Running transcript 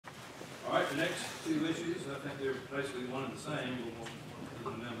the next two issues, I think they're basically one and the same.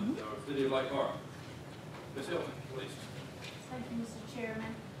 We'll do an amendment. City of Lake Park. Ms. Hilton, please. Thank you, Mr.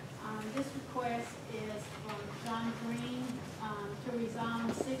 Chairman. This request is from John Green to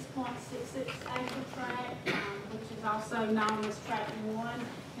rezone 6.66 acre tract, which is also known as Tract 1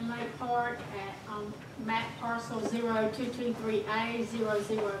 in Lake Park at map parcel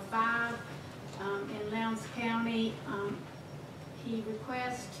 0223A005 in Lowndes County. He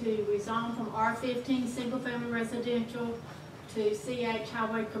requests to rezone from R-15 single-family residential to CH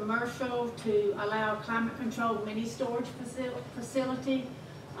highway commercial to allow climate-controlled mini storage facility.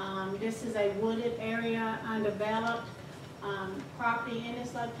 This is a wooded area, undeveloped. Property in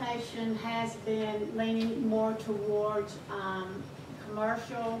this location has been leaning more towards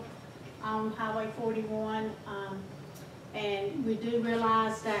commercial on Highway 41. And we do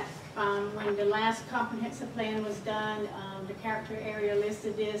realize that when the last comprehensive plan was done, the character area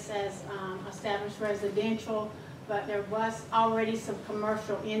listed this as established residential, but there was already some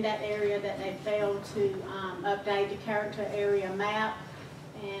commercial in that area that they failed to update the character area map.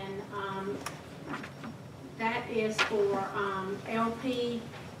 And that is for LP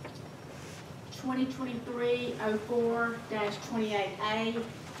 2023-04-28A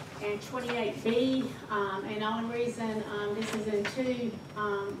and 28B. And the only reason this is in two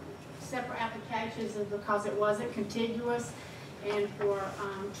separate applications is because it wasn't contiguous. And for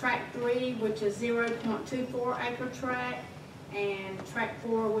Tract 3, which is 0.24 acre tract, and Tract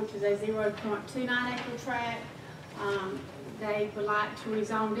 4, which is a 0.29 acre tract, they would like to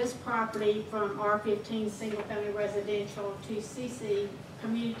rezone this property from R-15 single-family residential to CC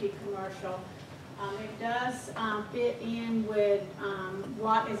community commercial. It does fit in with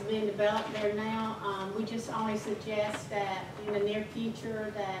what is being developed there now. We just only suggest that in the near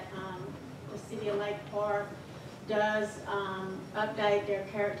future that the City of Lake Park does update their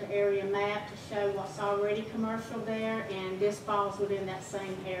character area map to show what's already commercial there, and this falls within that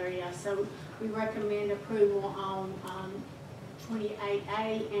same area. So we recommend approval on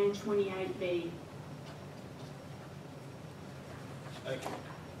 28A and 28B. Thank you.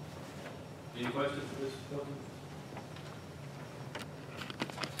 Any questions for Ms. Hilton?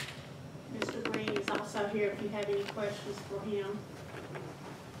 Mr. Green is also here if you have any questions for him.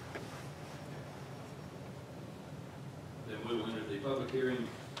 Then we will enter the public hearing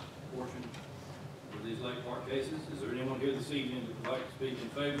portion of these Lake Park cases. Is there anyone here this evening that would like to speak in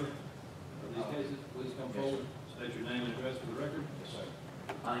favor of these cases? Please come forward. State your name and address for the record. Yes, sir.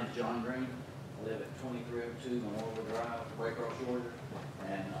 My name is John Green. I live at 2302 Memorial Drive, Waycross, Georgia,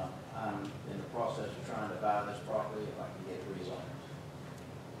 and I'm in the process of trying to buy this property if I can get it rezoned.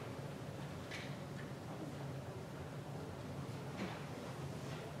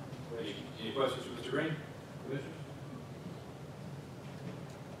 Any questions for Mr. Green? Commissioners?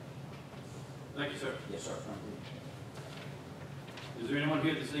 Thank you, sir. Yes, sir. Thank you. Is there anyone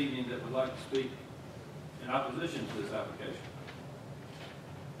here this evening that would like to speak in opposition to this application?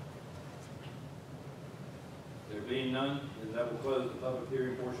 There being none, then that will close the public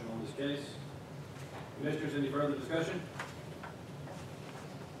hearing portion on this case. Commissioners, any further discussion?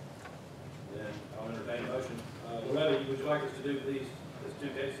 Then I'll entertain a motion. Loretta, would you like us to do these as two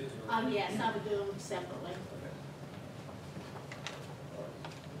cases? Or? Yes, I would do them separately. Okay. All right.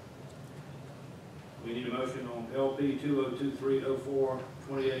 We need a motion on LP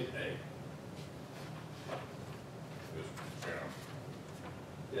 2023-04-28A.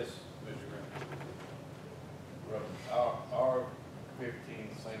 Yes, Mr. Graham. R-15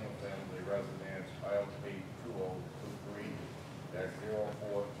 single-family residence, LP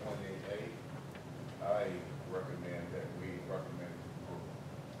 2023-04-28A. I recommend that we recommend approval.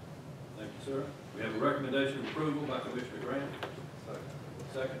 Thank you, sir. We have a recommendation of approval by Commissioner Graham.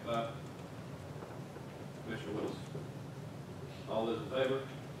 Second by Commissioner Willis. All those in favor,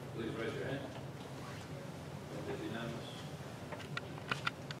 please raise your hand.